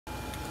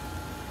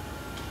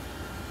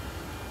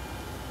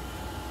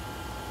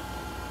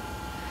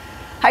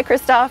Hi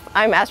Kristoff,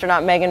 I'm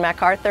Astronaut Megan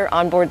McArthur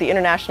on board the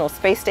International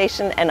Space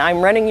Station, and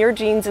I'm running your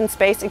Genes in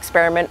Space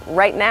experiment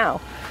right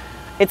now.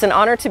 It's an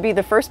honor to be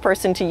the first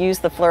person to use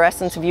the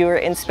fluorescence viewer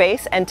in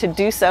space and to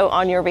do so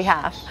on your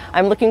behalf.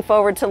 I'm looking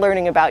forward to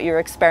learning about your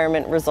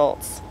experiment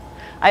results.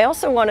 I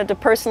also wanted to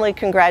personally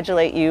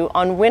congratulate you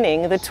on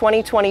winning the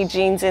 2020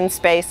 Genes in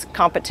Space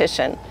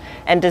competition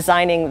and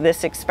designing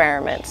this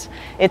experiment.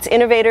 It's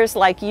innovators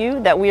like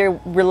you that we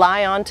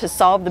rely on to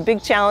solve the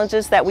big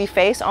challenges that we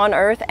face on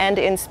Earth and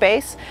in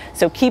space.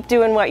 So keep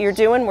doing what you're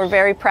doing. We're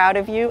very proud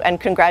of you, and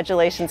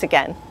congratulations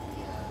again.